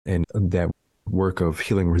and that work of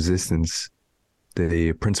healing resistance,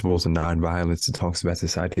 the principles of nonviolence. It talks about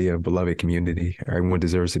this idea of beloved community. Everyone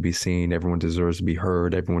deserves to be seen. Everyone deserves to be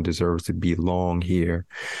heard. Everyone deserves to belong here.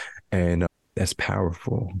 And that's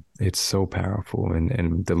powerful. It's so powerful.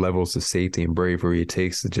 And the levels of safety and bravery it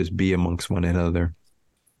takes to just be amongst one another.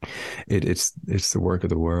 It's the work of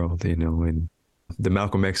the world, and the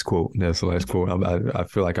Malcolm X quote, that's the last quote. I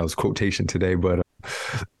feel like I was quotation today, but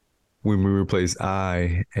when we replace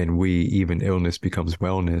I and we, even illness becomes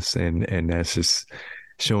wellness. And that's just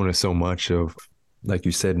showing us so much of, like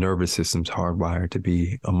you said, nervous systems hardwired to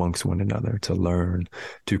be amongst one another, to learn,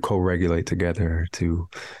 to co-regulate together, to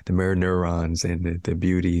the mirror neurons and the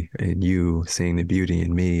beauty in you, seeing the beauty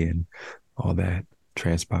in me, and all that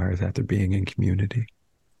transpires after being in community.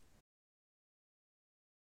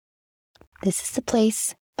 This is the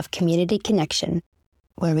place of community connection,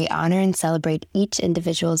 where we honor and celebrate each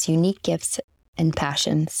individual's unique gifts and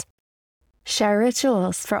passions. Share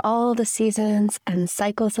rituals for all the seasons and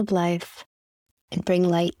cycles of life, and bring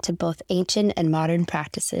light to both ancient and modern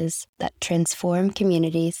practices that transform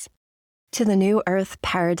communities to the new earth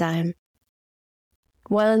paradigm.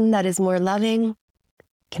 One that is more loving,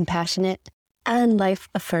 compassionate, and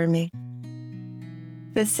life-affirming.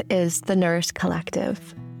 This is the Nourish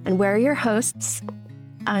Collective, and we're your hosts.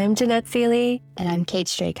 I'm Jeanette Seeley. And I'm Kate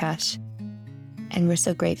Straykosh. And we're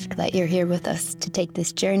so grateful that you're here with us to take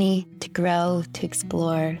this journey, to grow, to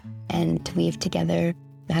explore, and to weave together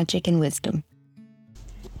magic and wisdom.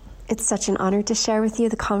 It's such an honor to share with you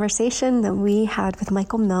the conversation that we had with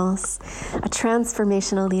Mychal Mills, a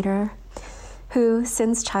transformational leader who,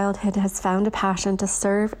 since childhood, has found a passion to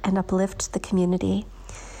serve and uplift the community.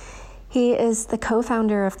 He is the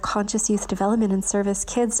co-founder of Conscious Youth Development and Service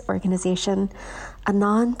Kids Organization, a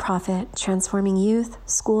nonprofit transforming youth,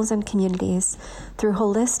 schools, and communities through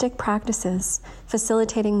holistic practices,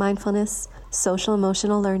 facilitating mindfulness, social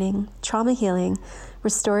emotional learning, trauma healing,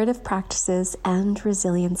 restorative practices, and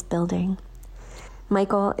resilience building.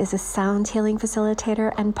 Mychal is a sound healing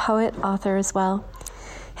facilitator and poet author as well.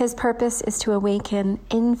 His purpose is to awaken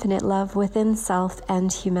infinite love within self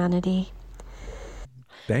and humanity.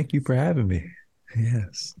 Thank you for having me.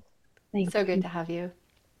 Yes. Thanks. So good to have you.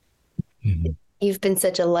 Mm-hmm. You've been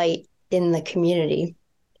such a light in the community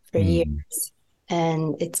for years,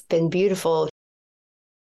 and it's been beautiful.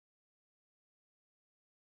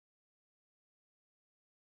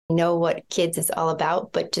 Know what kids is all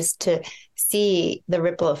about, but just to see the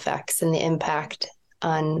ripple effects and the impact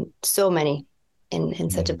on so many in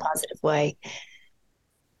such a positive way.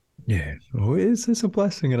 Yeah, well, it's a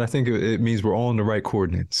blessing. And I think it means we're all in the right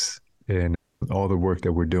coordinates, and all the work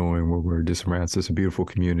that we're doing, where we're just around such a beautiful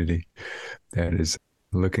community that is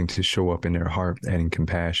looking to show up in their heart and in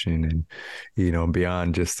compassion, and,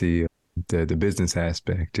 beyond just the business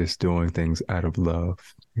aspect, just doing things out of love,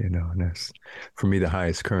 and that's, for me, the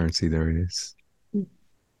highest currency there is.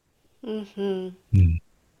 Mm-hmm. Mm.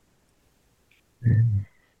 Yeah.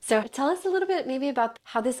 So tell us a little bit maybe about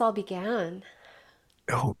how this all began.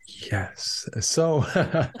 Oh, yes. So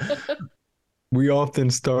we often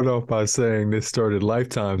start off by saying this started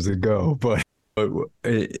lifetimes ago, but I'm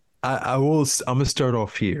going to start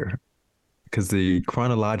off here, because the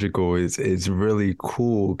chronological is really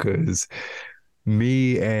cool, because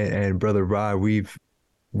me and Brother Rye, we've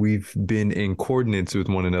been in coordinates with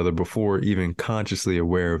one another before even consciously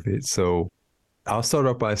aware of it. So I'll start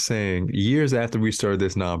off by saying, years after we started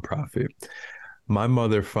this nonprofit, my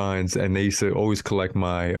mother finds, and they used to always collect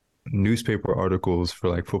my newspaper articles for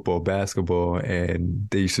like football, basketball, and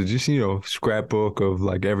they used to just, scrapbook of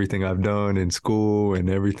like everything I've done in school, and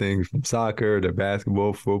everything from soccer to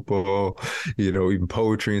basketball, football, even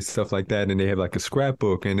poetry and stuff like that. And they have like a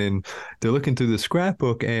scrapbook, and then they're looking through the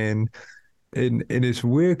scrapbook, and it's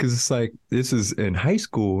weird, because it's like, this is in high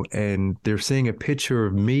school, and they're seeing a picture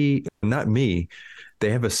of me, not me. They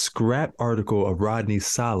have a scrap article of Rodney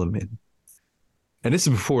Solomon. And this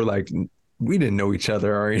is before, like, we didn't know each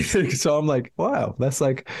other or anything. So I'm like, wow, that's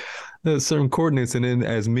like, there's certain coordinates. And then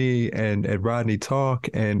as me and Rodney talk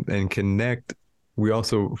and connect, we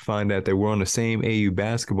also find out that we're on the same AU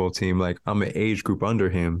basketball team. Like, I'm an age group under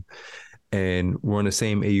him, and we're on the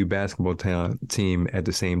same AU basketball team at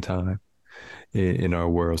the same time in our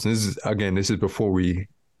worlds. And this is before we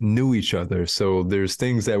knew each other. So there's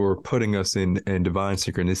things that were putting us in divine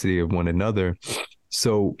synchronicity of one another.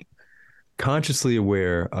 So consciously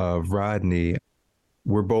aware of Rodney,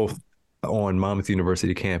 we're both on Monmouth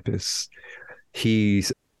University campus.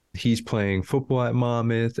 He's playing football at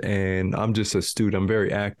Monmouth, and I'm just a student. I'm a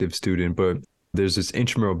very active student, but there's this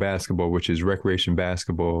intramural basketball, which is recreation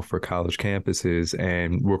basketball for college campuses,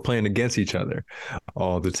 and we're playing against each other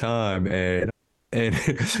all the time. And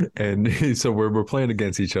and so we're playing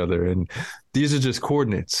against each other, and these are just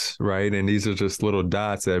coordinates, right? And these are just little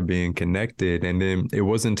dots that are being connected. And then it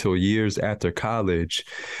wasn't until years after college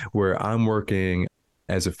where I'm working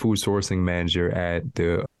as a food sourcing manager at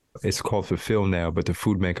it's called Fulfill now, but the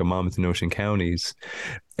food bank of Monmouth and Ocean counties.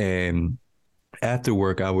 And after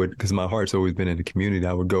work, I would, because my heart's always been in the community,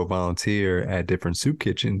 I would go volunteer at different soup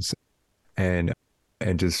kitchens and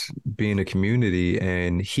just be in the community.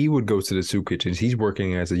 And he would go to the soup kitchens. He's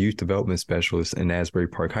working as a youth development specialist in Asbury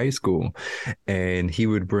Park High School. And he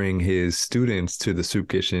would bring his students to the soup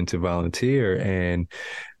kitchen to volunteer. And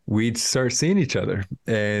we'd start seeing each other.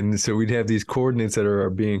 And so we'd have these coordinates that are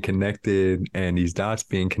being connected and these dots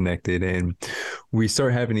being connected. And we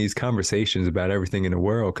start having these conversations about everything in the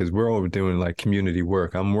world, because we're all doing like community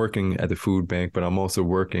work. I'm working at the food bank, but I'm also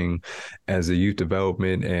working as a youth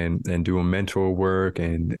development and doing mentor work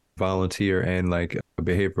and volunteer and like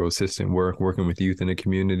behavioral assistant work, working with youth in the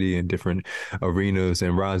community in different arenas.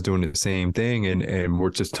 And Rod's doing the same thing. And we're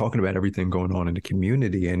just talking about everything going on in the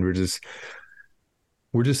community. And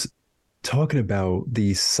we're just talking about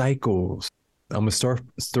these cycles. I'm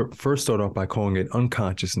gonna first start off by calling it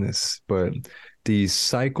unconsciousness, but these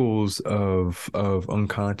cycles of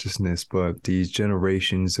unconsciousness, but these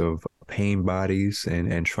generations of pain bodies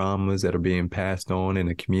and traumas that are being passed on in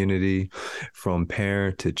the community from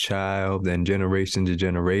parent to child and generation to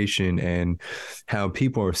generation, and how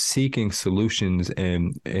people are seeking solutions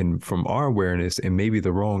and from our awareness and maybe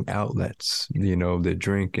the wrong outlets, the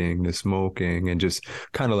drinking, the smoking, and just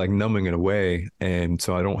kind of like numbing it away. And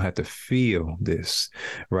so I don't have to feel this,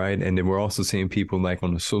 right? And then we're also seeing people like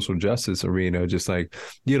on the social justice arena, just like,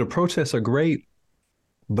 the protests are great,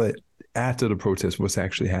 but after the protest, what's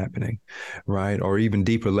actually happening, right? Or even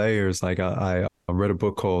deeper layers. Like I read a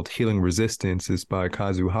book called Healing Resistance. It's by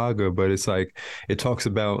Kazu Haga, but it's like, it talks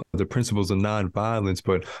about the principles of nonviolence,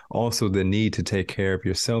 but also the need to take care of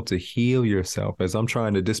yourself, to heal yourself. As I'm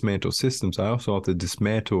trying to dismantle systems, I also have to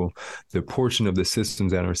dismantle the portion of the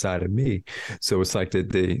systems that are inside of me. So it's like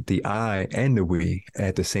the I and the we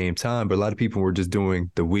at the same time. But a lot of people were just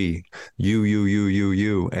doing the we,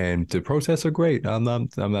 you, and the protests are great. I'm not,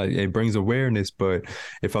 it brings awareness, but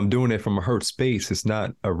if I'm doing it from a hurt space, it's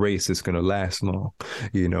not a race that's going to last long.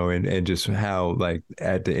 And just how like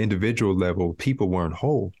at the individual level, people weren't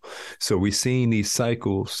whole. So we've seen these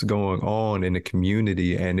cycles going on in the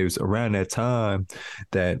community. And it was around that time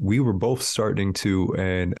that we were both starting to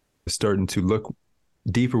look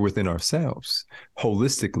deeper within ourselves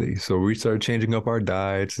holistically. So we started changing up our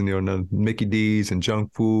diets and, no Mickey D's and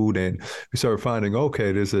junk food. And we started finding,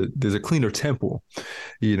 okay, there's a cleaner temple,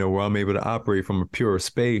 where I'm able to operate from a purer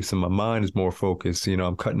space and my mind is more focused.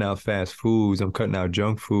 I'm cutting out fast foods. I'm cutting out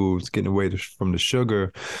junk foods, getting away from the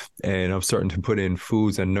sugar. And I'm starting to put in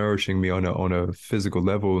foods that are nourishing me on a physical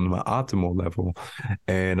level and my optimal level.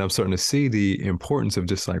 And I'm starting to see the importance of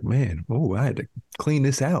just like, man, I had to clean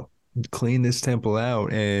this temple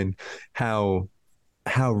out, and how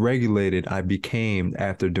regulated I became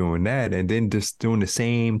after doing that. And then just doing the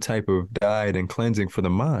same type of diet and cleansing for the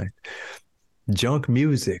mind, junk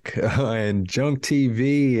music and junk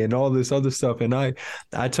TV and all this other stuff. And I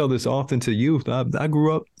tell this often to youth. I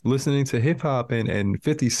grew up listening to hip hop and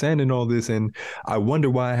 50 Cent and all this. And I wonder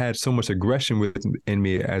why I had so much aggression in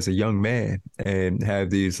me as a young man, and have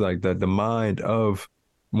these like the mind of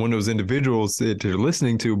one of those individuals that you're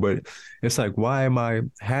listening to. But it's like, why am I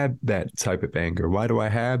have that type of anger? Why do I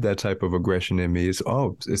have that type of aggression in me? It's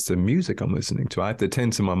the music I'm listening to. I have to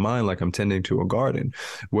tend to my mind like I'm tending to a garden.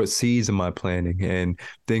 What seeds am I planting and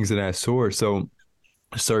things of that sort? So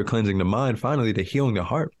I started cleansing the mind, finally to healing the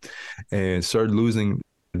heart, and started losing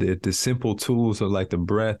the simple tools of like the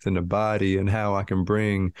breath and the body, and how I can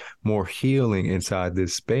bring more healing inside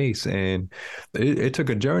this space. And it took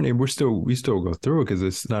a journey. We still go through it, because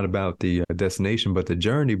it's not about the destination, but the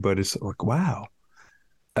journey. But it's like, wow,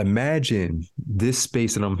 imagine this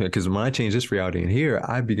space that I'm here. Because when I changed this reality in here,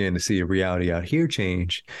 I began to see a reality out here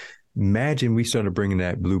change. Imagine we started bringing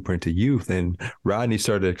that blueprint to youth, and Rodney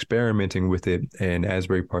started experimenting with it in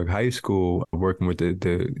Asbury Park High School, working with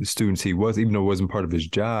the students he was, even though it wasn't part of his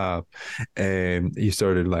job. And he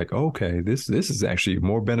started like, okay, this is actually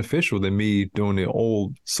more beneficial than me doing the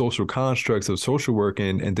old social constructs of social work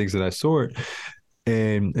and things of that sort.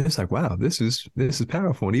 And it's like, wow, this is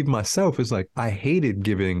powerful. And even myself, it's like, I hated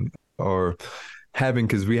giving or having,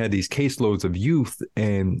 because we had these caseloads of youth,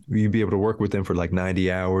 and you'd be able to work with them for like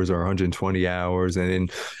 90 hours or 120 hours. And then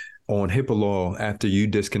on HIPAA law, after you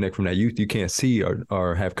disconnect from that youth, you can't see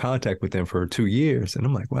or have contact with them for 2 years. And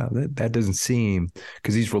I'm like, wow, that doesn't seem,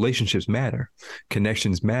 because these relationships matter,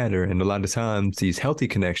 connections matter. And a lot of times these healthy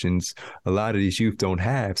connections, a lot of these youth don't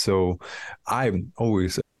have. So I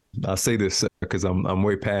always, I'll say this because I'm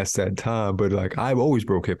way past that time, but like I've always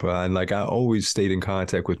broke HIPAA, and like I always stayed in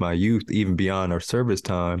contact with my youth even beyond our service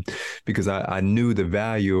time, because I knew the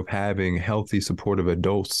value of having healthy, supportive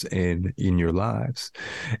adults in your lives.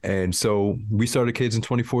 And so we started Kids in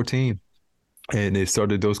 2014, and it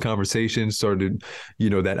started those conversations, started,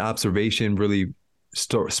 that observation really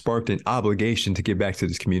sparked an obligation to get back to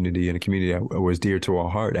this community, and a community that was dear to our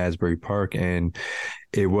heart, Asbury Park. And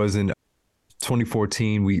it wasn't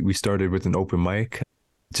 2014, we started with an open mic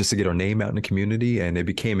just to get our name out in the community, and it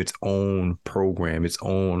became its own program, its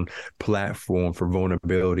own platform for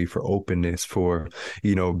vulnerability, for openness, for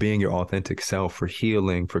being your authentic self, for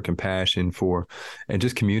healing, for compassion, and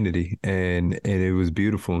just community. And it was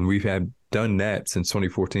beautiful, and we've had done that since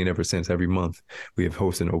 2014. Ever since, every month we have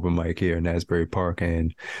hosted an open mic here in Asbury Park,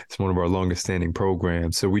 and it's one of our longest standing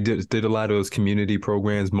programs. So we did a lot of those community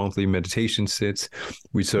programs, monthly meditation sits.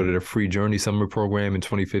 We started a free journey summer program in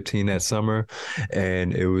 2015 that summer,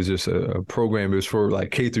 and it was just a program. It was for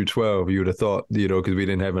like K through 12. You would have thought, because we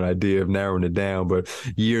didn't have an idea of narrowing it down, but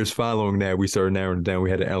years following that, we started narrowing it down.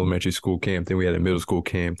 We had an elementary school camp, then we had a middle school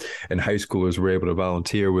camp, and high schoolers were able to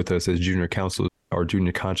volunteer with us as junior counselors, our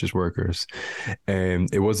junior conscious workers.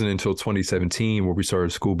 And it wasn't until 2017 where we started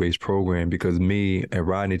a school-based program, because me and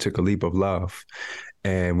Rodney took a leap of love,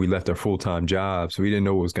 and we left our full-time jobs. We didn't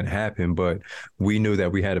know what was going to happen, but we knew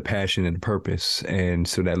that we had a passion and a purpose. And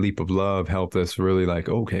so that leap of love helped us really like,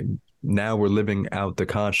 okay, now we're living out the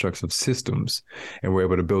constructs of systems, and we're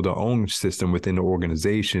able to build our own system within the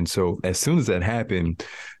organization. So as soon as that happened,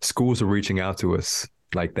 schools are reaching out to us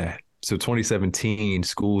like that. So 2017,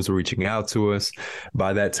 schools were reaching out to us.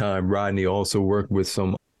 By that time, Rodney also worked with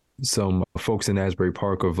some folks in Asbury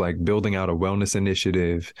Park of like building out a wellness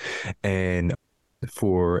initiative and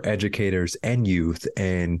for educators and youth.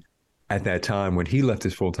 And at that time, when he left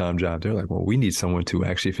his full-time job, they're like, well, we need someone to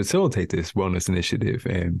actually facilitate this wellness initiative.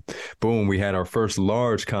 And boom, we had our first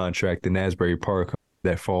large contract in Asbury Park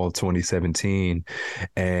that fall of 2017.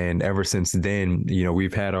 And ever since then,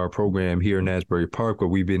 we've had our program here in Asbury Park, but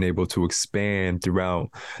we've been able to expand throughout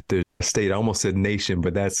the state. I almost said nation,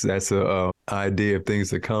 but that's a idea of things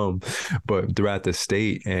to come. But throughout the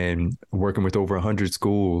state, and working with over 100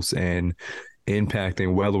 schools and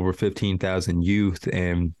impacting well over 15,000 youth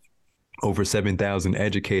and over 7,000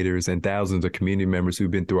 educators and thousands of community members who've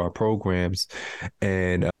been through our programs.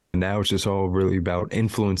 And now it's just all really about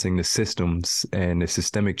influencing the systems and the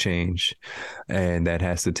systemic change, and that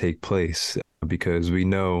has to take place, because we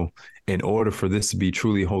know in order for this to be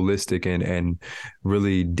truly holistic and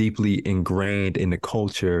really deeply ingrained in the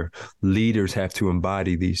culture, leaders have to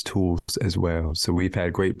embody these tools as well. So we've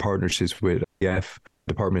had great partnerships with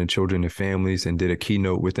Department of Children and Families, and did a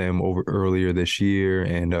keynote with them earlier this year.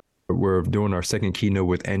 And we're doing our second keynote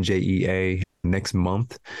with NJEA next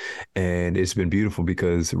month. And it's been beautiful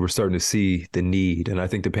because we're starting to see the need. And I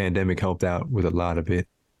think the pandemic helped out with a lot of it.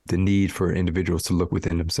 The need for individuals to look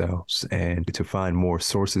within themselves and to find more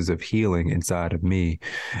sources of healing inside of me.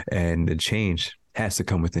 And the change has to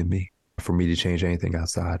come within me for me to change anything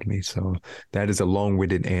outside of me. So that is a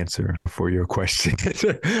long-winded answer for your question.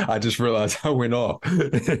 I just realized I went off.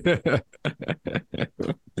 It's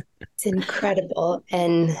incredible.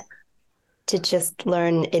 And to just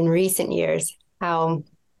learn in recent years how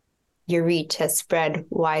your reach has spread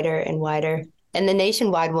wider and wider, and the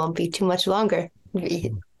nationwide won't be too much longer.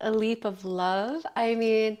 A leap of love. I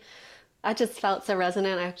mean, I just felt so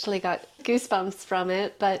resonant. I actually got goosebumps from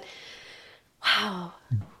it, but wow,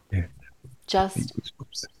 Yeah. just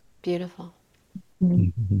beautiful.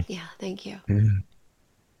 Mm-hmm. Yeah, thank you. Yeah.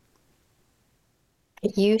 Are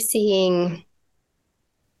you seeing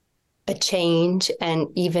a change and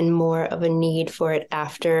even more of a need for it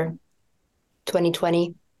after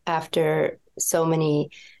 2020, after so many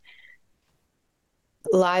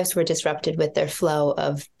lives were disrupted with their flow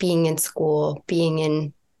of being in school, being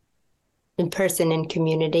in person in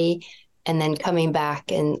community, and then coming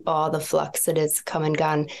back and all the flux that has come and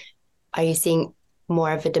gone? Are you seeing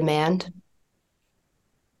more of a demand?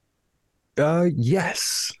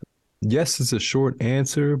 Yes. Yes is a short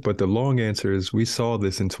answer, but the long answer is we saw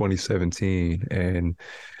this in 2017. And,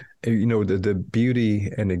 the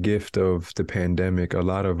beauty and the gift of the pandemic, a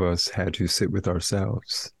lot of us had to sit with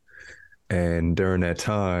ourselves. And during that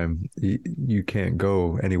time, you can't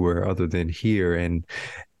go anywhere other than here.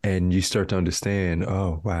 And you start to understand,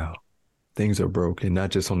 oh, wow, things are broken, not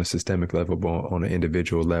just on a systemic level, but on an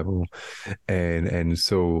individual level. And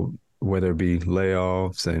so whether it be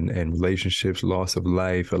layoffs and relationships, loss of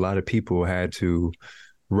life, a lot of people had to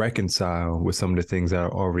reconcile with some of the things that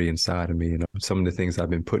are already inside of me. You know, some of the things I've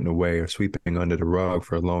been putting away or sweeping under the rug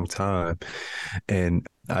for a long time. And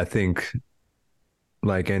I think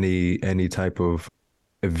like any type of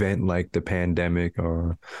event like the pandemic,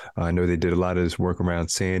 or I know they did a lot of this work around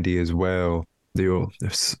Sandy as well. They'll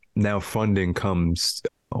now funding comes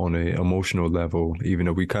on an emotional level, even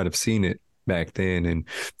though we kind of seen it back then. And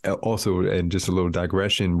also, and just a little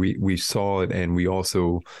digression, we saw it, and we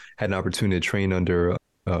also had an opportunity to train under an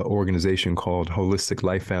organization called Holistic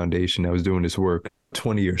Life Foundation that was doing this work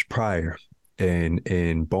 20 years prior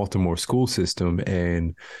in Baltimore school system.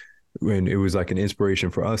 And it was like an inspiration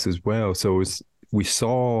for us as well. So we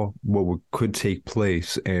saw what could take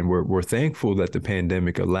place, and we're thankful that the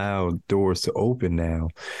pandemic allowed doors to open now,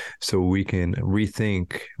 so we can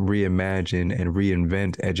rethink, reimagine, and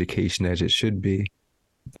reinvent education as it should be.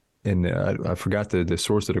 And I forgot the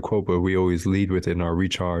source of the quote, but we always lead with it in our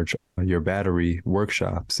Recharge Your Battery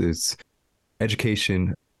workshops. It's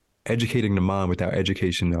education. Educating the mind without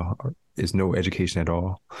education is no education at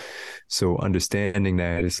all. So understanding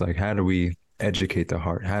that, it's like, how do we educate the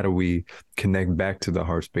heart? How do we connect back to the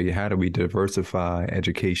heart space? How do we diversify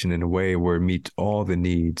education in a way where it meets all the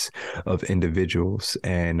needs of individuals,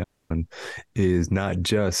 and is not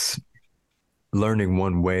just learning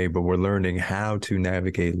one way, but we're learning how to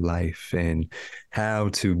navigate life and how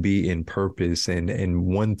to be in purpose. And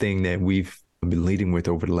one thing that we've been leading with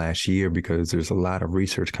over the last year, because there's a lot of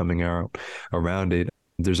research coming out around it.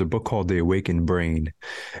 There's a book called The Awakened Brain,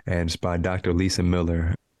 and it's by Dr. Lisa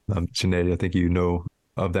Miller. Jeanette, I think you know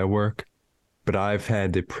of that work, but I've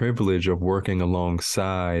had the privilege of working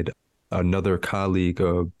alongside another colleague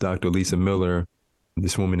of Dr. Lisa Miller,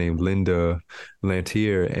 this woman named Linda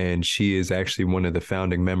Lantier, and she is actually one of the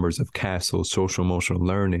founding members of CASEL, Social Emotional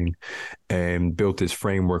Learning, and built this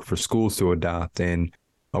framework for schools to adopt. And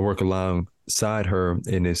I work alongside her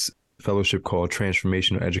in this fellowship called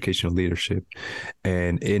Transformational Educational Leadership.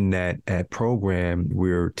 And in that program,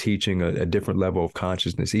 we're teaching a different level of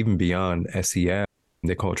consciousness, even beyond SEL.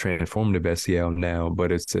 They call it transformative SEL now,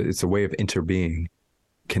 but it's a way of interbeing,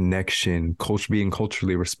 connection, being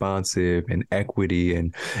culturally responsive, and equity,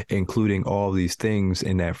 and including all these things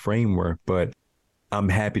in that framework. But I'm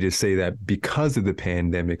happy to say that because of the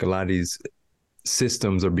pandemic, a lot of these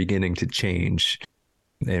systems are beginning to change.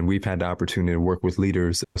 And we've had the opportunity to work with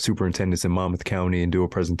leaders, superintendents in Monmouth County, and do a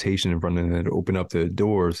presentation in front of them and open up the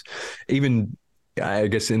doors, even, I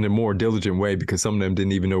guess, in a more diligent way, because some of them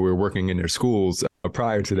didn't even know we were working in their schools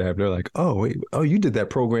prior to that. They're like, oh, wait, oh, you did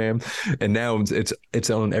that program. And now it's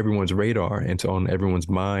on everyone's radar, and it's on everyone's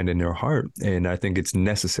mind and their heart. And I think it's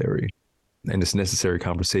necessary. And it's necessary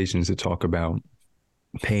conversations to talk about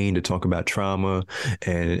pain, to talk about trauma,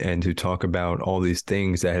 and to talk about all these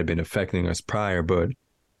things that had been affecting us prior, but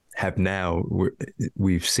have now,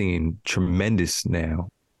 we've seen tremendous now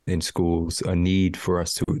in schools, a need for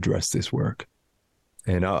us to address this work.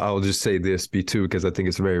 And I'll just say this too, because I think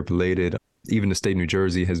it's very related. Even the state of New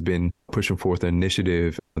Jersey has been pushing forth an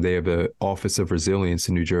initiative. They have the Office of Resilience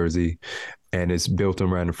in New Jersey, and it's built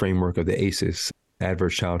around the framework of the ACEs,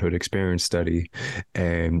 Adverse Childhood Experience Study.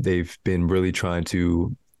 And they've been really trying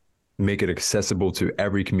to make it accessible to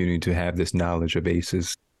every community to have this knowledge of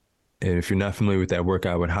ACEs. And if you're not familiar with that work,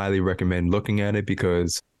 I would highly recommend looking at it,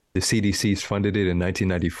 because the CDC's funded it in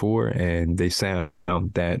 1994, and they found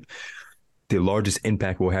that the largest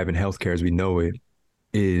impact we'll have in healthcare as we know it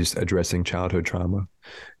is addressing childhood trauma.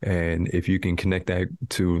 And if you can connect that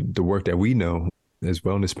to the work that we know as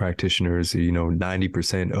wellness practitioners,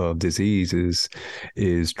 90% of disease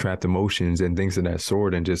is trapped emotions and things of that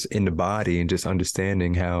sort, and just in the body, and just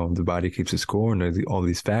understanding how the body keeps a score and all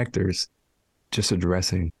these factors, just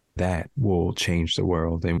addressing that will change the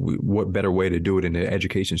world. And what better way to do it in an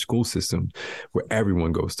education school system where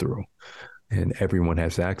everyone goes through and everyone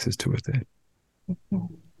has access to it then.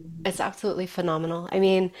 It's absolutely phenomenal. I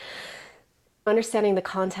mean, understanding the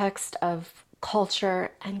context of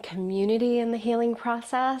culture and community in the healing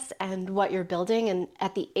process and what you're building, and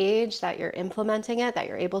at the age that you're implementing it, that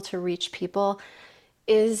you're able to reach people,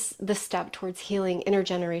 is the step towards healing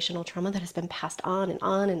intergenerational trauma that has been passed on and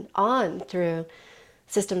on and on through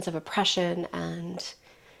systems of oppression and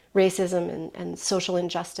racism and social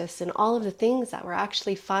injustice and all of the things that we're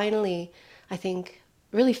actually finally, I think,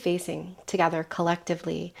 really facing together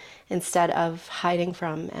collectively, instead of hiding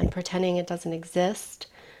from and pretending it doesn't exist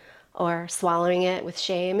or swallowing it with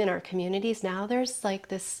shame in our communities. Now there's like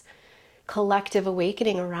this collective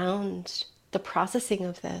awakening around the processing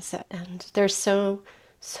of this. And there's so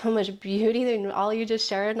much beauty in all you just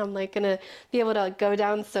shared. And I'm like gonna be able to go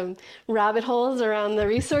down some rabbit holes around the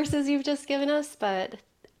resources you've just given us. But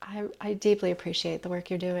I deeply appreciate the work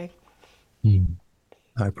you're doing. Mm.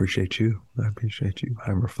 I appreciate you. I appreciate you.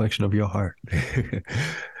 I'm a reflection of your heart.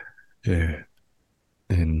 Yeah.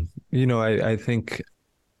 And, I think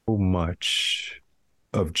so much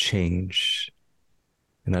of change,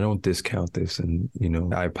 and I don't discount this, and,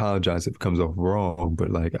 I apologize if it comes off wrong, but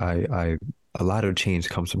like a lot of change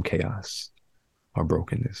comes from chaos or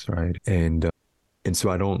brokenness, right? And so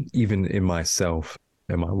I don't, even in myself,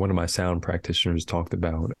 one of my sound practitioners talked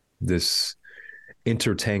about this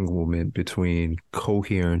intertanglement between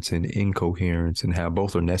coherence and incoherence and how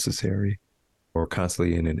both are necessary or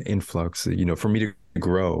constantly in an influx. For me to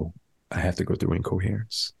grow, I have to go through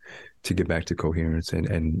incoherence to get back to coherence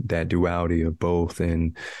and that duality of both.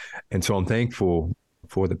 And so I'm thankful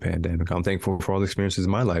for the pandemic. I'm thankful for all the experiences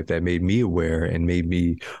in my life that made me aware and made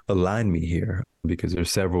me align me here, because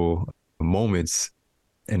there's several moments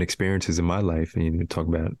and experiences in my life, and you talk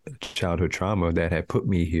about childhood trauma, that have put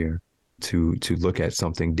me here to look at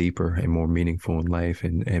something deeper and more meaningful in life,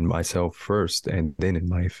 and myself first and then in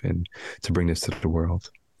life, and to bring this to the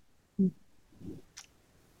world.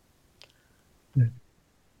 Yeah.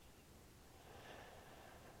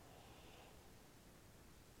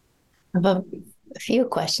 I have a few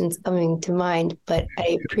questions coming to mind, but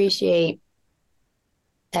I appreciate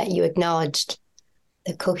that you acknowledged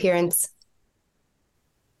the coherence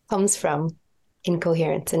comes from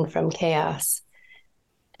incoherence and from chaos.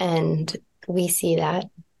 And we see that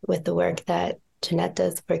with the work that Jeanette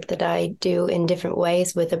does, work that I do in different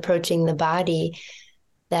ways with approaching the body,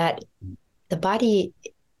 that the body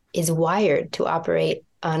is wired to operate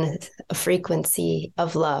on a frequency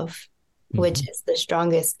of love, which is the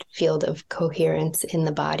strongest field of coherence in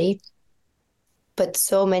the body. But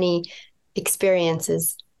so many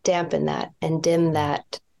experiences dampen that and dim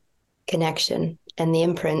that connection and the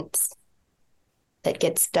imprints that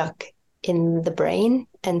get stuck in the brain.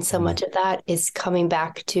 And so much of that is coming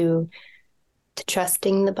back to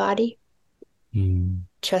trusting the body,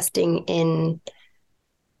 trusting in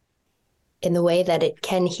the way that it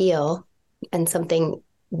can heal. And something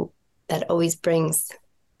that always brings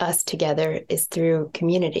us together is through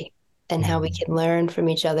community, and how we can learn from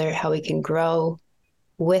each other, how we can grow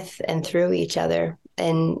with and through each other.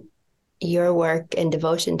 And your work and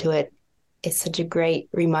devotion to it is such a great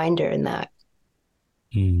reminder in that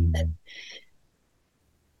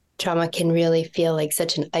trauma can really feel like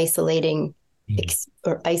such an isolating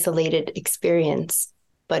or isolated experience.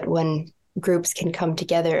 But when groups can come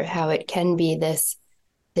together, how it can be this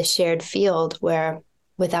shared field where,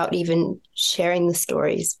 without even sharing the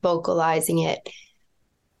stories, vocalizing it,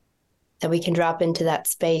 that we can drop into that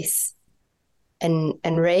space and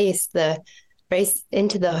raise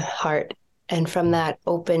into the heart, and from that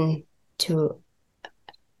open to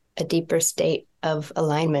a deeper state of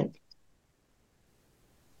alignment.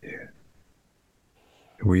 Yeah.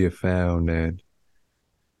 We have found that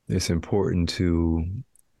it's important to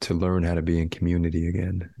learn how to be in community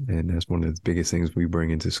again, and that's one of the biggest things we bring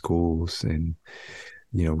into schools. And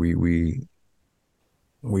we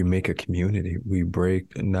make a community. We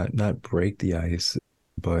not break the ice,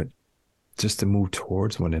 but just to move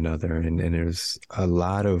towards one another. And there's a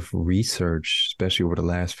lot of research, especially over the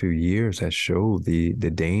last few years, that show the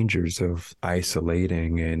dangers of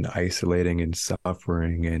isolating and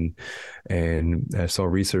suffering. And I saw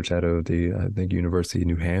research out of the, I think, University of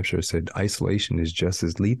New Hampshire said isolation is just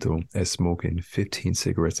as lethal as smoking 15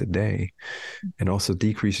 cigarettes a day, and also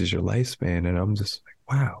decreases your lifespan. And I'm just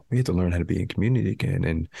like, wow, we have to learn how to be in community again.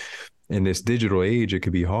 And in this digital age, it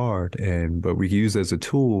could be hard, but we can use it as a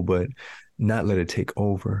tool, but not let it take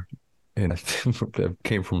over. And I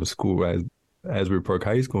came from a school as Asbury Park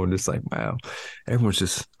High School, and it's like, wow, everyone's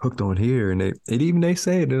just hooked on here. And they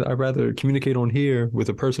say that I'd rather communicate on here with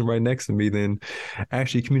a person right next to me than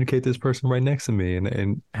actually communicate this person right next to me.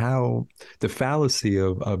 And how the fallacy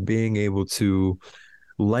of being able to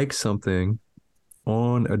like something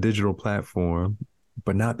on a digital platform,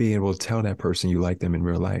 but not being able to tell that person you like them in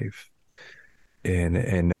real life.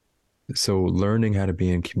 And so learning how to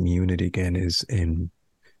be in community again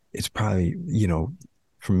it's probably,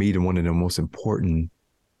 for me, one of the most important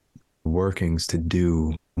workings to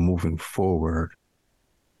do moving forward.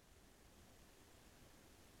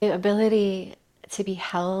 The ability to be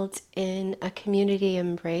held in a community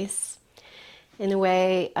embrace, in a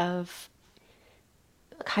way of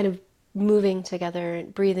kind of moving together,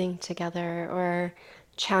 breathing together, or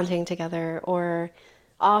chanting together, or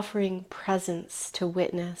offering presence to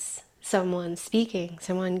witness someone speaking,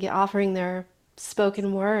 someone offering their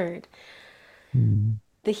spoken word. Mm.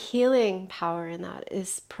 The healing power in that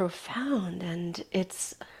is profound, and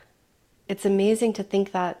it's amazing to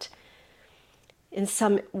think that in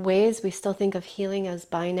some ways we still think of healing as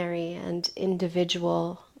binary and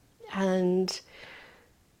individual, and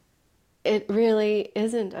it really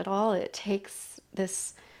isn't at all. It takes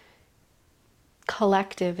this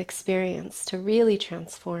collective experience to really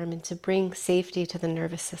transform and to bring safety to the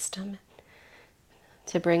nervous system,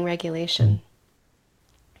 to bring Mm. regulation.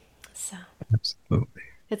 So Absolutely.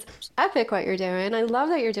 it's epic what you're doing. I love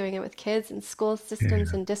that you're doing it with kids and school systems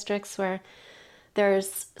Yeah. and districts where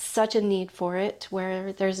there's such a need for it,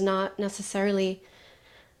 where there's not necessarily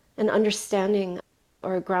an understanding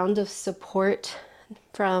or a ground of support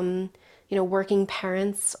from, working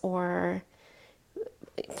parents or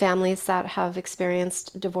families that have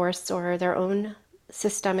experienced divorce or their own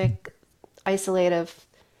systemic isolative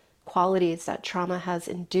qualities that trauma has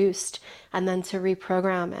induced, and then to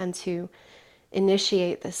reprogram and to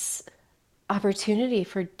initiate this opportunity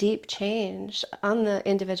for deep change on the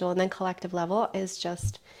individual and then collective level is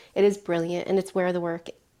just, it is brilliant. And it's where the work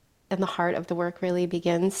and the heart of the work really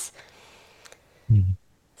begins. Mm.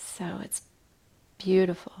 So it's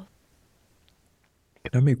beautiful.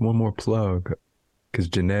 Can I make one more plug? Because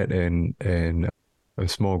Jeanette and a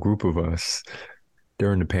small group of us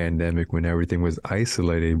during the pandemic, when everything was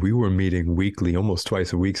isolated, we were meeting weekly, almost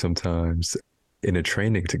twice a week sometimes, in a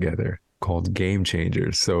training together called Game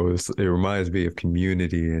Changers. So it reminds me of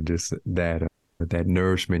community and just that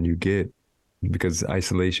nourishment you get, because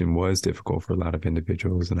isolation was difficult for a lot of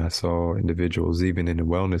individuals, and I saw individuals even in the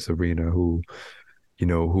wellness arena who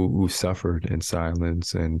suffered in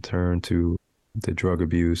silence and turned to the drug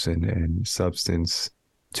abuse and substance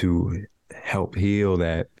to help heal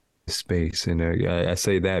that space. And I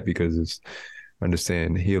say that because it's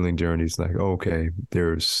understand healing journeys like, okay,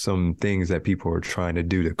 there's some things that people are trying to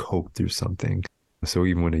do to cope through something. So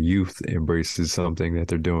even when a youth embraces something that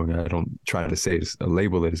they're doing, I don't try to say it's a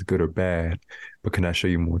label that is good or bad, but can I show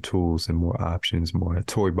you more tools and more options, more a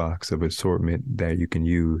toy box of assortment that you can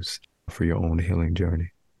use for your own healing journey?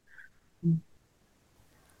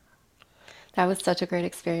 That was such a great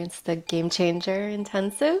experience, the Game Changer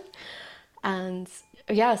Intensive. And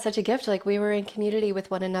yeah, such a gift. Like we were in community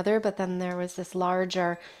with one another, but then there was this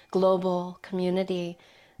larger global community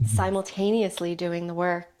Mhm. simultaneously doing the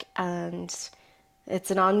work. And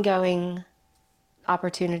it's an ongoing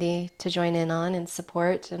opportunity to join in on and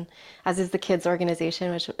support. And as is the kids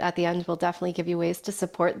organization, which at the end will definitely give you ways to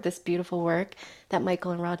support this beautiful work that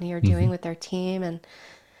Mychal and Rodney are doing Mhm. with their team. And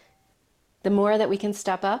the more that we can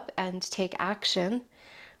step up and take action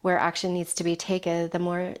where action needs to be taken, the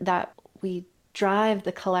more that we drive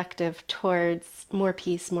the collective towards more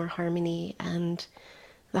peace, more harmony, and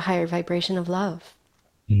the higher vibration of love.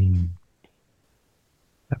 Mm.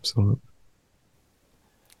 Absolutely.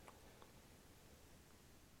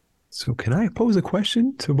 So can I pose a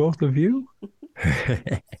question to both of you?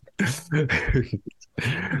 It's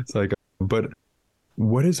like, but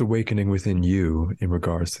what is awakening within you in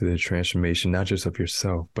regards to the transformation, not just of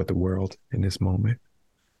yourself, but the world in this moment?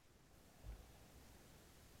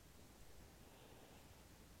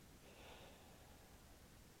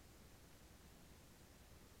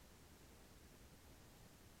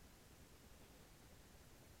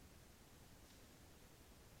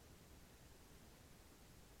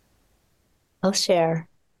 I'll share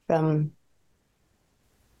from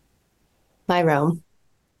my realm.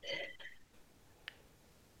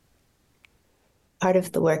 Part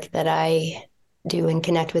of the work that I do and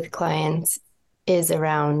connect with clients is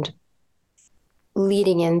around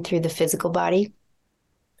leading in through the physical body,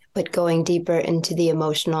 but going deeper into the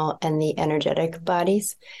emotional and the energetic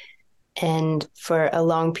bodies. And for a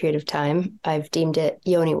long period of time, I've deemed it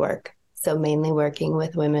yoni work. So mainly working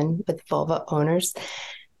with women, with vulva owners.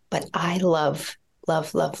 But I love,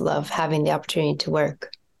 love, love, love having the opportunity to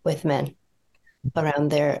work with men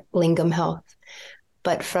around their lingam health.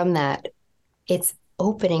 But from that, it's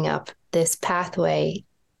opening up this pathway.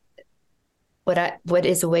 What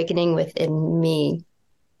is awakening within me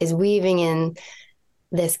is weaving in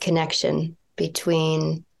this connection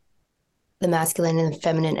between the masculine and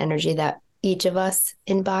feminine energy that each of us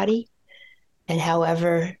embody, and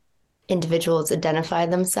however individuals identify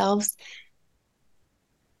themselves.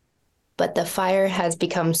 But the fire has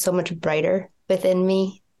become so much brighter within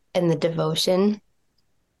me, and the devotion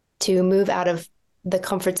to move out of the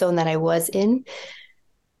comfort zone that I was in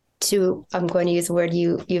to, I'm going to use a word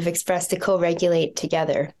you've expressed, to co-regulate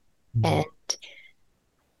together Mm. and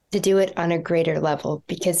to do it on a greater level,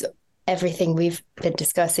 because everything we've been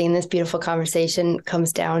discussing in this beautiful conversation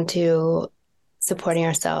comes down to supporting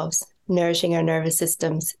ourselves, nourishing our nervous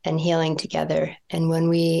systems, and healing together. And when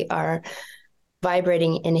we are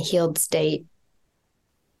vibrating in a healed state,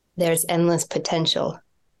 there's endless potential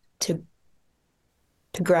to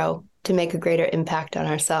grow, to make a greater impact on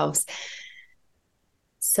ourselves.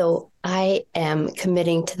 So I am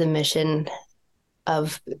committing to the mission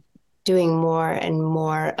of doing more and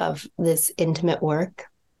more of this intimate work,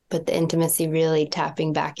 but the intimacy really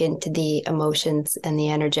tapping back into the emotions and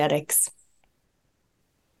the energetics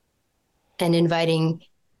and inviting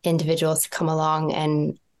individuals to come along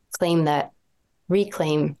and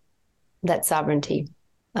reclaim that sovereignty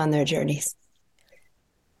on their journeys.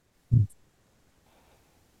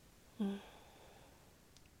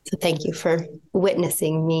 So thank you for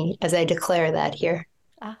witnessing me as I declare that here.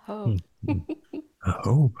 Aho.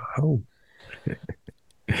 Oh.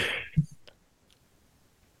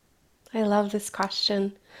 I love this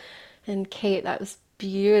question. And Kate, that was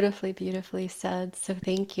beautifully, beautifully said. So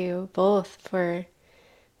thank you both for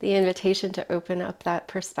the invitation to open up that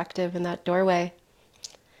perspective and that doorway.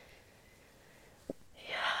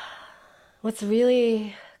 What's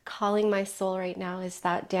really calling my soul right now is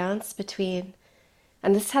that dance between,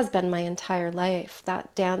 and this has been my entire life,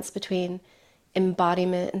 that dance between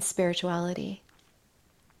embodiment and spirituality,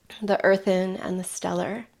 the earthen and the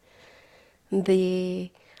stellar. I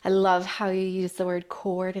love how you use the word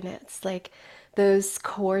coordinates, like those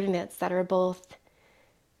coordinates that are both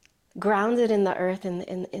grounded in the earth and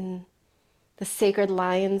in the sacred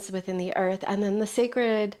lines within the earth, and then the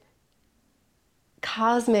sacred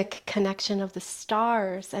cosmic connection of the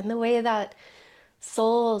stars and the way that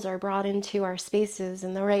souls are brought into our spaces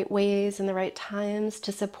in the right ways and the right times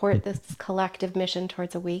to support this collective mission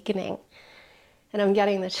towards awakening. And I'm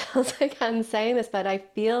getting the chills again saying this, but I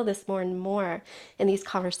feel this more and more in these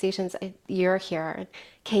conversations. You're here, and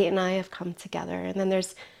Kate and I have come together, and then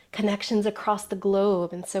there's connections across the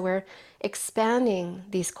globe. And so we're expanding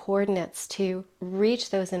these coordinates to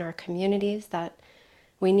reach those in our communities that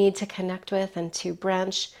we need to connect with and to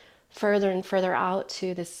branch further and further out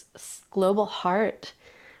to this global heart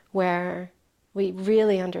where we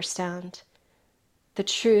really understand the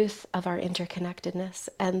truth of our interconnectedness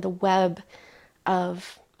and the web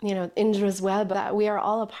of, Indra's web that we are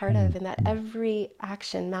all a part of, and that every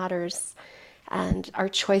action matters and our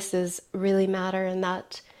choices really matter, and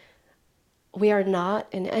that we are not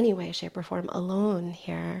in any way, shape, or form alone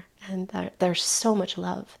here, and that there's so much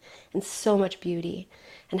love and so much beauty.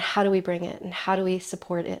 And how do we bring it, and how do we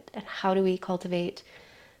support it, and how do we cultivate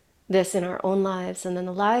this in our own lives and in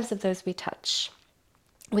the lives of those we touch,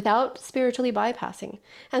 without spiritually bypassing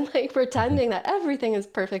and pretending that everything is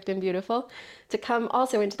perfect and beautiful, to come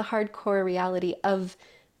also into the hardcore reality of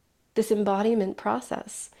this embodiment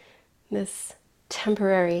process, this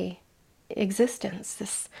temporary existence,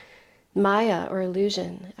 this Maya or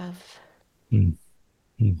illusion of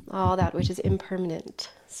all that which is impermanent.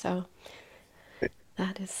 So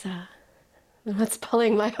that is what's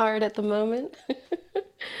pulling my heart at the moment.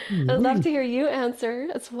 I'd love to hear you answer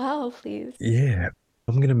as well, please. Yeah,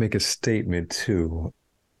 I'm gonna make a statement too,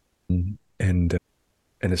 and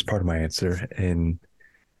it's part of my answer, and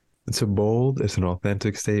it's it's an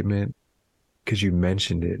authentic statement because you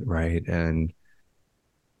mentioned it, right? And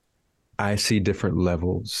I see different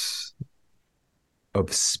levels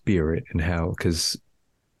of spirit and how, because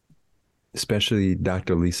especially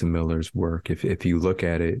Dr. Lisa Miller's work, if you look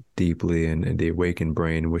at it deeply and the awakened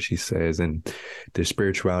brain, what she says, and the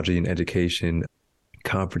spirituality and education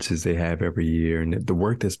conferences they have every year, and the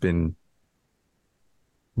work that's been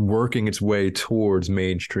working its way towards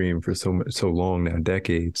mainstream for so long now,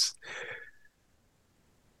 decades,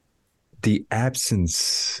 the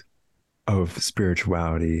absence of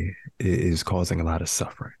spirituality is causing a lot of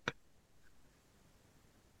suffering.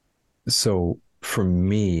 So for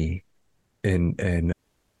me, and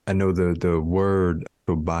I know the word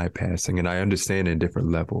for bypassing, and I understand in different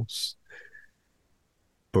levels,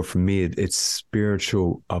 but for me, it's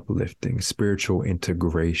spiritual uplifting, spiritual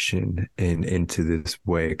integration into this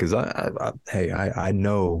way. Because I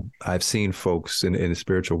know I've seen folks in the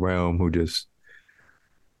spiritual realm who just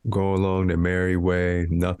go along their merry way.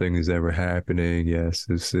 Nothing is ever happening. Yes,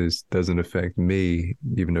 this doesn't affect me,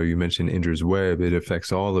 even though you mentioned Indra's web. It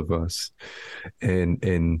affects all of us,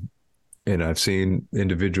 and I've seen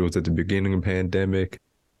individuals at the beginning of the pandemic,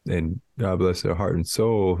 and God bless their heart and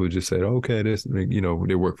soul, who just said, okay,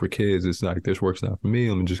 they work for kids. It's not, this work's not for me.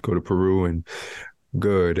 Let me just go to Peru and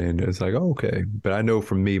good. And it's like, okay. But I know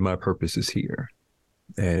for me, my purpose is here,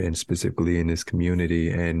 and specifically in this community.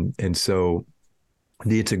 And so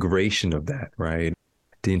the integration of that, right?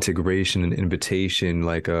 the integration and invitation,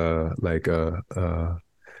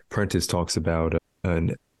 Prentice talks about,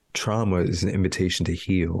 and trauma is an invitation to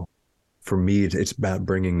heal. For me, it's about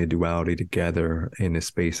bringing the duality together in a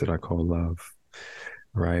space that I call love,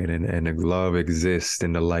 right? And the love exists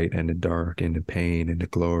in the light and the dark, in the pain and the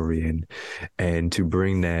glory, and to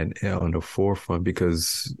bring that on the forefront,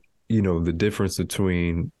 because the difference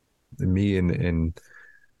between me and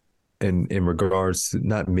in regards to,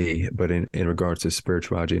 not me, but in regards to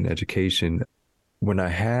spirituality and education, when I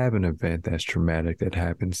have an event that's traumatic that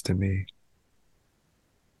happens to me,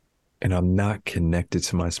 and I'm not connected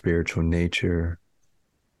to my spiritual nature,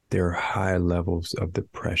 there are high levels of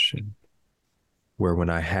depression. Where when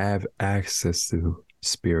I have access to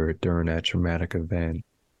spirit during that traumatic event,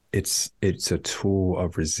 it's a tool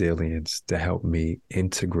of resilience to help me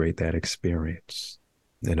integrate that experience.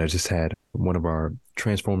 And I just had one of our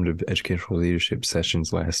transformative educational leadership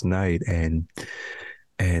sessions last night, and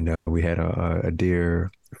we had a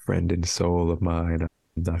dear friend and soul of mine,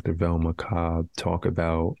 Dr. Velma Cobb, talk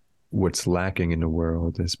about what's lacking in the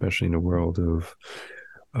world, especially in the world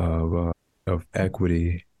of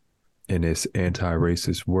equity in this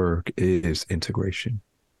anti-racist work, is integration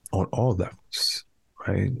on all levels,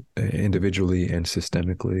 right? Individually and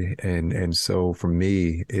systemically. And so for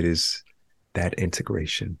me, it is that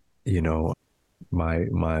integration.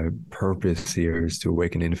 My purpose here is to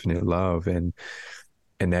awaken infinite love, and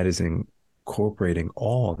that is incorporating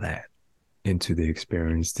all that into the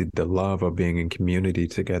experience, the love of being in community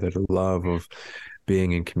together, the love of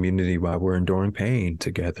being in community while we're enduring pain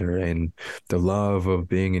together, and the love of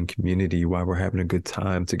being in community while we're having a good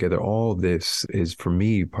time together. All this is, for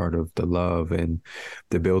me, part of the love and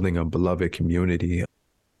the building of beloved community.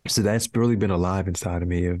 So that's really been alive inside of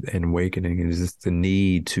me, and awakening, is just the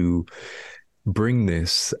need to bring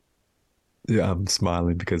this. I'm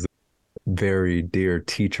smiling because a very dear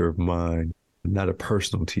teacher of mine, not a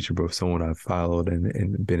personal teacher, but someone I've followed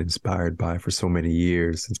and been inspired by for so many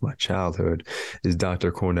years since my childhood, is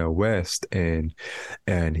Dr. Cornel West. And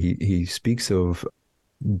he speaks of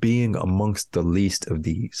being amongst the least of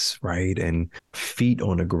these, right? And feet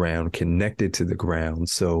on the ground, connected to the ground.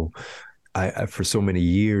 So I for so many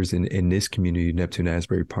years in this community, Neptune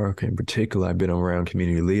Asbury Park in particular, I've been around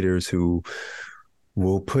community leaders who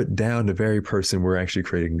will put down the very person we're actually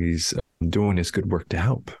creating these, doing this good work to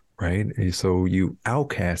help. Right. And so you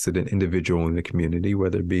outcasted an individual in the community,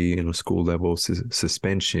 whether it be in a school level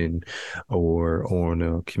suspension, or on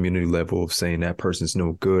a community level of saying that person's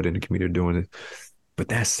no good in the community doing it. But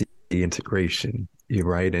that's the integration. You're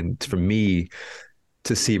right. And for me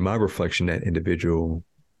to see my reflection, that individual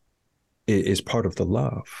is part of the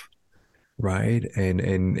love. Right.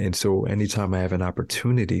 And so anytime I have an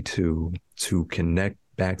opportunity to connect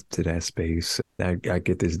back to that space, I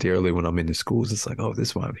get this dearly when I'm in the schools. It's like, oh, this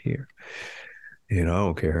is why I'm here. I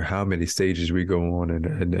don't care how many stages we go on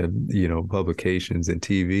and publications and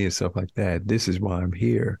TV and stuff like that. This is why I'm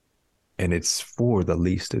here. And it's for the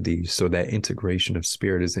least of these. So that integration of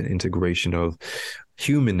spirit is an integration of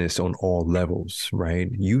humanness on all levels, right?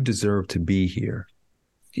 You deserve to be here.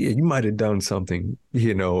 Yeah, you might have done something,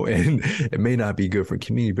 and it may not be good for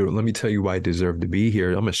community, but let me tell you why I deserve to be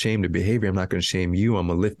here. I'm ashamed of behavior. I'm not going to shame you. I'm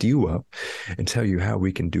going to lift you up and tell you how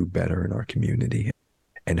we can do better in our community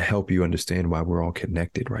and help you understand why we're all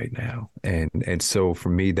connected right now. And so for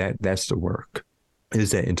me, that's the work,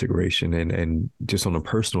 is that integration, and just on a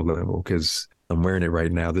personal level, because I'm wearing it right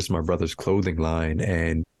now. This is my brother's clothing line,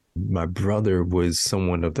 and my brother was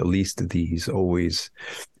someone of the least of these, always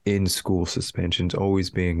in school suspensions, always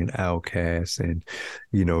being an outcast, and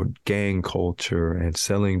gang culture and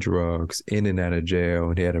selling drugs, in and out of jail,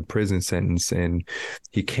 and he had a prison sentence, and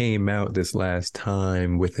he came out this last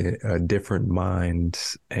time with a different mind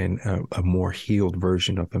and a more healed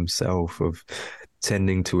version of himself, of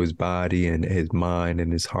tending to his body and his mind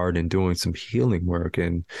and his heart, and doing some healing work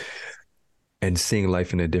and seeing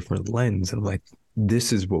life in a different lens. I'm like,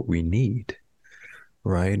 this is what we need,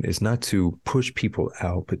 right? It's not to push people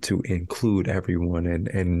out, but to include everyone.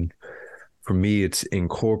 And for me, it's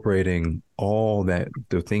incorporating all that,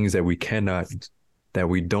 the things that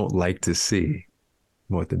we don't like to see,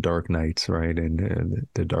 what the dark nights, right? And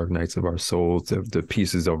the dark nights of our souls, the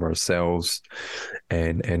pieces of ourselves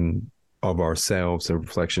and of ourselves and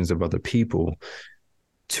reflections of other people,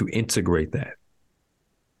 to integrate that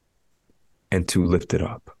and to lift it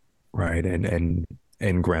up. Right. And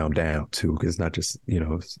ground down too, because not just,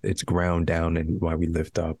 it's ground down, and why we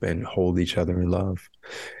lift up and hold each other in love.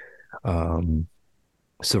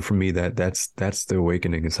 So for me, that's the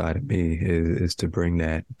awakening inside of me, is to bring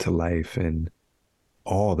that to life and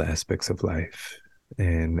all the aspects of life.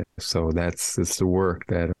 And so it's the work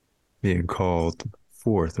that being called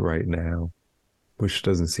forth right now, which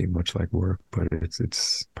doesn't seem much like work, but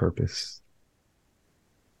it's purpose.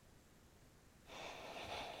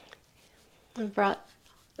 It brought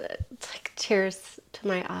like tears to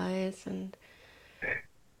my eyes, and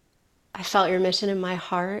I felt your mission in my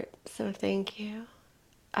heart. So thank you.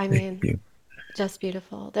 I Thank mean, you. just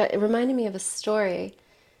beautiful. That it reminded me of a story.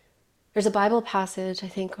 There's a Bible passage, I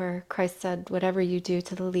think, where Christ said, "Whatever you do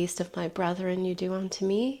to the least of my brethren, you do unto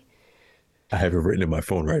me." I have it written in my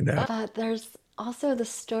phone right now. But there's also the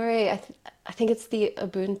story. I think it's the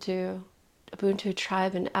Ubuntu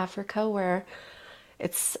tribe in Africa, where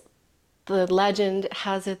it's the legend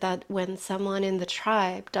has it that when someone in the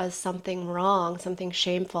tribe does something wrong, something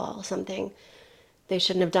shameful, something they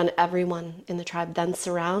shouldn't have done, everyone in the tribe then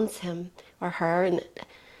surrounds him or her and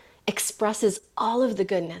expresses all of the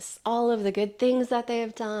goodness, all of the good things that they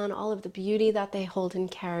have done, all of the beauty that they hold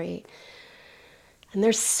and carry. And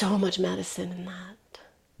there's so much medicine in that.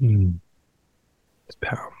 Mm, it's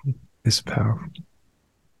powerful. It's powerful.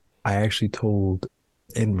 I actually told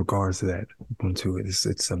in regards to that Ubuntu,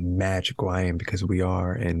 it's a magical I am because we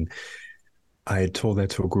are. And I had told that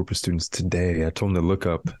to a group of students today. I told them to look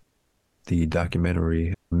up the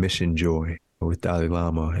documentary Mission Joy with Dalai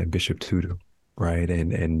Lama and Bishop Tutu, right?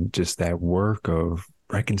 And just that work of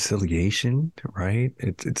reconciliation, right?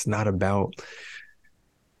 It's not about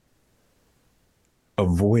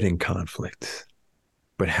avoiding conflict,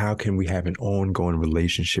 but how can we have an ongoing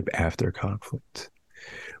relationship after conflict?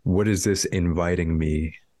 What is this inviting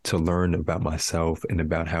me to learn about myself and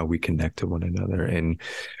about how we connect to one another? And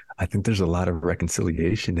I think there's a lot of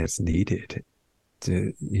reconciliation that's needed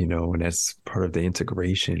to, and that's part of the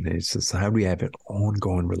integration. It's just how do we have an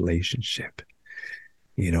ongoing relationship,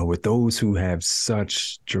 with those who have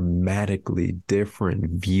such dramatically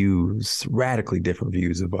different views, radically different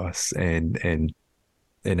views of us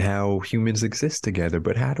and how humans exist together,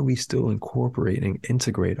 but how do we still incorporate and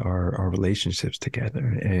integrate our relationships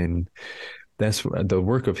together? And that's the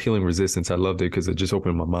work of healing resistance. I loved it because it just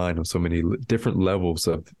opened my mind on so many different levels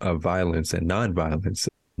of violence and nonviolence,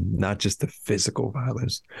 not just the physical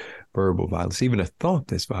violence, verbal violence, even a thought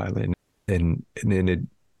that's violent. And then it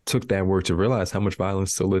took that work to realize how much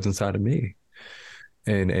violence still lives inside of me.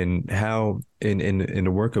 And how in the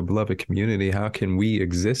work of beloved community, how can we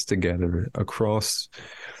exist together across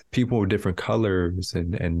people with different colors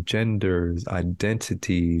and genders,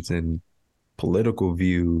 identities and political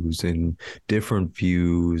views and different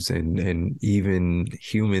views and even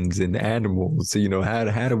humans and animals. So,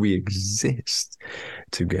 how do we exist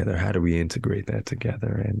together? How do we integrate that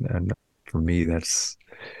together? And for me, that's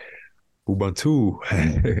Ubuntu.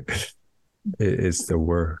 It's the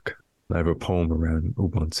work. I have a poem around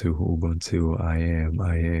Ubuntu. Ubuntu, I am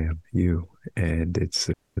you. And it's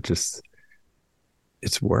just,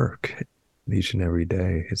 it's work each and every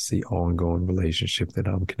day. It's the ongoing relationship that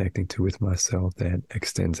I'm connecting to with myself that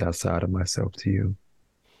extends outside of myself to you.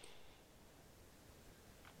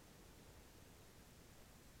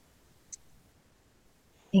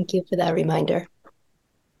 Thank you for that reminder.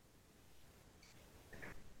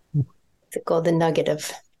 It's a golden nugget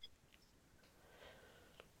of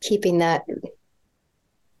keeping that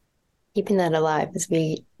alive as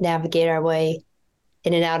we navigate our way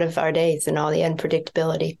in and out of our days and all the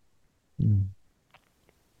unpredictability. Mm.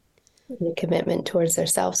 And the commitment towards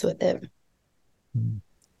ourselves with it. Mm.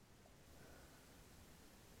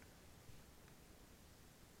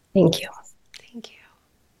 Thank you. Thank you.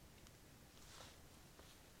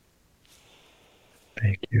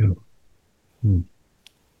 Thank you. Mm.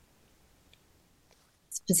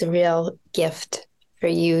 This was a real gift for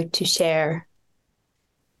you to share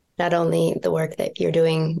not only the work that you're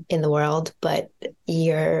doing in the world, but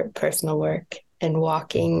your personal work and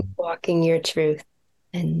walking your truth.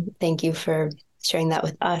 And thank you for sharing that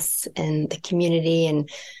with us and the community and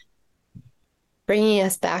bringing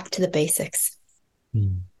us back to the basics.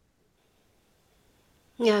 Mm.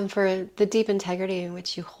 Yeah, and for the deep integrity in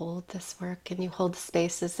which you hold this work and you hold the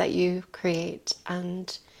spaces that you create.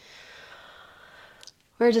 And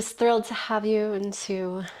we're just thrilled to have you and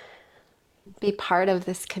to be part of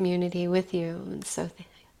this community with you. And so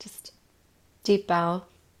just deep bow.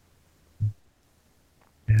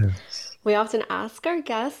 Yes. We often ask our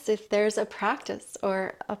guests if there's a practice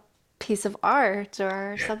or a piece of art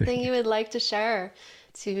or something you would like to share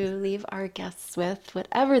to leave our guests with,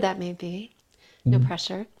 whatever that may be. No Mm.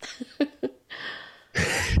 pressure.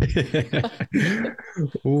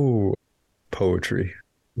 Ooh, poetry.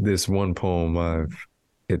 This one poem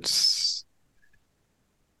it's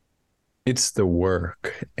the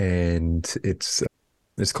work and it's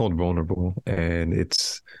It's called Vulnerable, and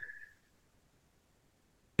it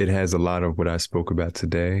has a lot of what I spoke about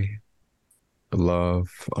today: love,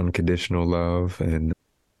 unconditional love, and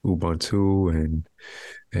Ubuntu,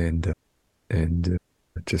 and and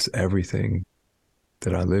just everything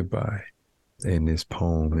that I live by in this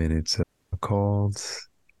poem, and it's called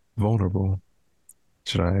Vulnerable.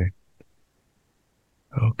 Should I?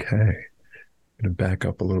 Okay. I'm gonna back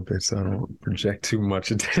up a little bit so I don't project too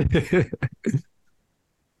much.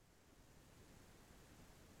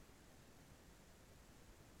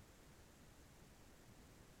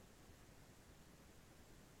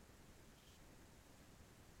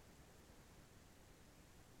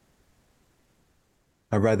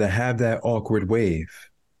 I'd rather have that awkward wave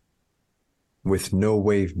with no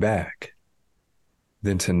wave back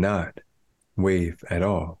than to not wave at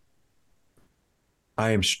all. I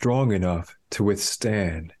am strong enough to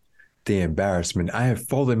withstand the embarrassment. I have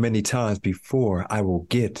fallen many times before. I will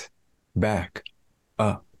get back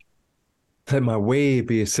up. Let my wave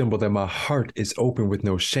be a symbol that my heart is open with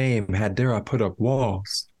no shame. How dare I put up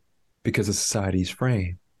walls because of society's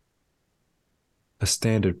frame? A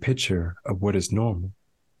standard picture of what is normal.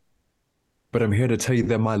 But I'm here to tell you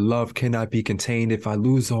that my love cannot be contained if I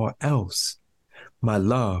lose all else. My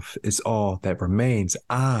love is all that remains.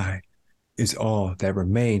 I is all that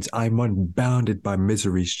remains. I'm unbounded by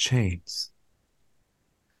misery's chains.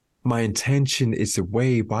 My intention is the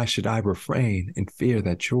way. Why should I refrain in fear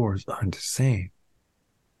that yours are the same?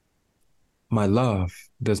 My love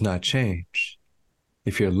does not change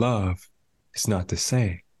if your love is not the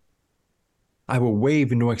same. I will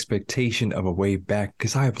wave in no expectation of a wave back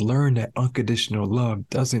because I have learned that unconditional love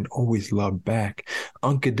doesn't always love back.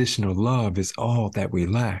 Unconditional love is all that we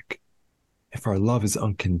lack. If our love is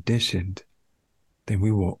unconditioned, then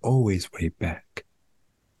we will always wave back.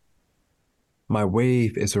 My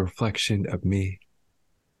wave is a reflection of me.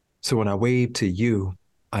 So when I wave to you,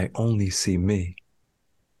 I only see me.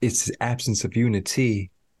 It's the absence of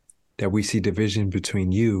unity that we see division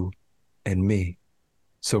between you and me.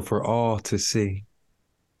 So for all to see,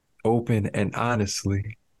 open and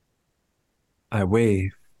honestly, I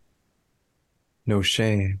wave, no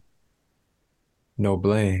shame, no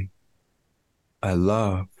blame. I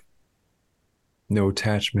love, no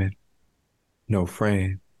attachment, no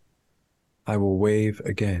frame. I will wave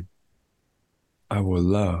again. I will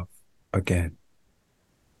love again.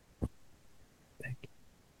 Thank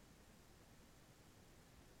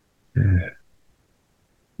you.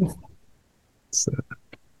 Yeah. So,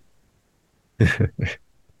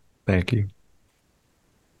 thank you.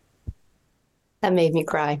 That made me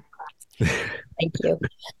cry. Thank you.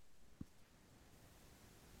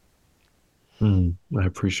 I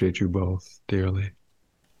appreciate you both dearly.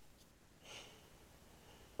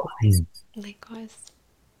 Mm. Likewise.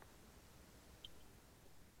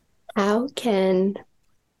 How can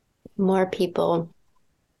more people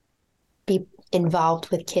be involved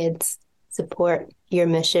with kids, support your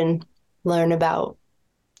mission, learn about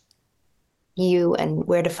you and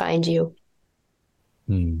where to find you?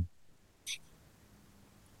 Mm.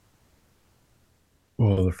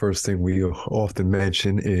 Well, the first thing we often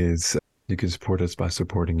mention is you can support us by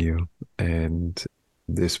supporting you. And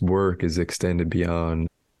this work is extended beyond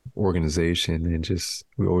organization, and just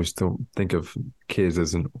we always don't think of kids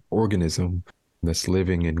as an organism that's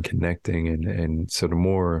living and connecting. And so the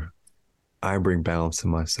more I bring balance to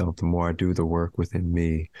myself, the more I do the work within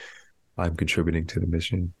me, I'm contributing to the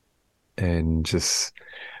mission. And just,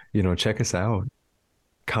 check us out.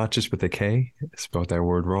 Conscious with a K. I spelled that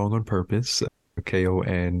word wrong on purpose.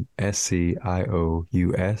 KONSCIOUS.org.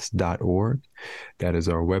 That is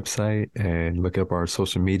our website. And look up our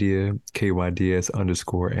social media,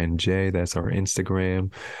 KYDS_NJ. That's our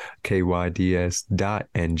Instagram.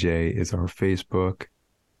 KYDS.NJ is our Facebook.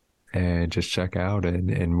 And just check out,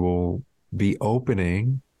 and we'll be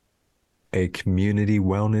opening a community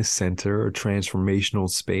wellness center or transformational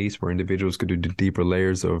space where individuals could do deeper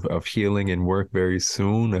layers of healing and work very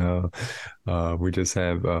soon. We just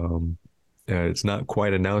have, it's not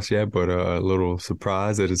quite announced yet, but a little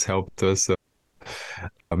surprise that has helped us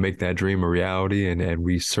make that dream a reality. And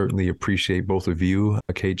we certainly appreciate both of you,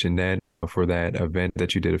 Kate, Jeanette, for that event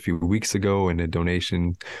that you did a few weeks ago and the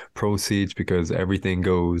donation proceeds, because everything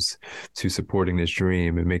goes to supporting this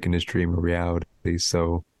dream and making this dream a reality.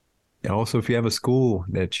 So, and also, if you have a school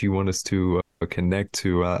that you want us to connect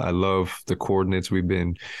to, I love the coordinates.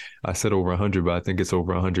 I said over 100, but I think it's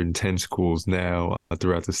over 110 schools now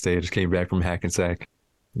throughout the state. I just came back from Hackensack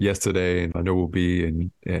yesterday, and I know we'll be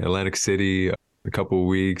in Atlantic City a couple of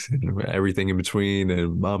weeks and everything in between,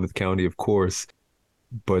 and Monmouth County, of course.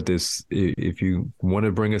 But if you want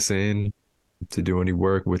to bring us in, to do any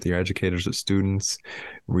work with your educators or students,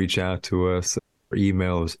 reach out to us. Our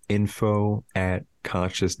email is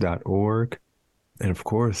info@conscious.org. And of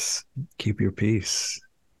course, keep your peace.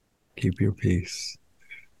 Keep your peace.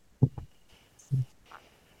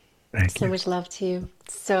 Thank So you. much love to you.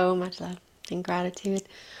 So much love and gratitude.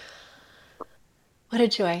 What a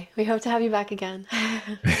joy. We hope to have you back again.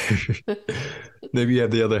 Maybe you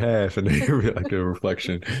have the other half and maybe like a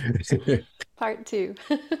reflection. Part two.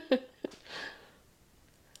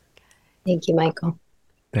 Thank you, Mychal.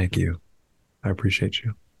 Thank you. I appreciate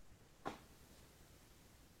you.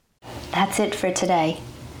 That's it for today.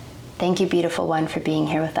 Thank you, beautiful one, for being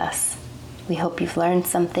here with us. We hope you've learned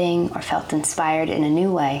something or felt inspired in a new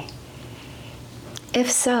way. If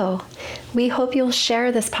so, we hope you'll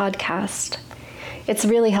share this podcast. It's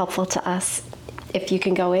really helpful to us if you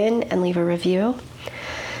can go in and leave a review.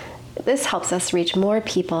 This helps us reach more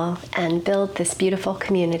people and build this beautiful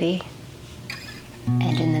community.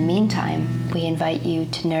 And in the meantime, we invite you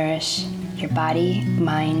to nourish your body,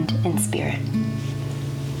 mind, and spirit.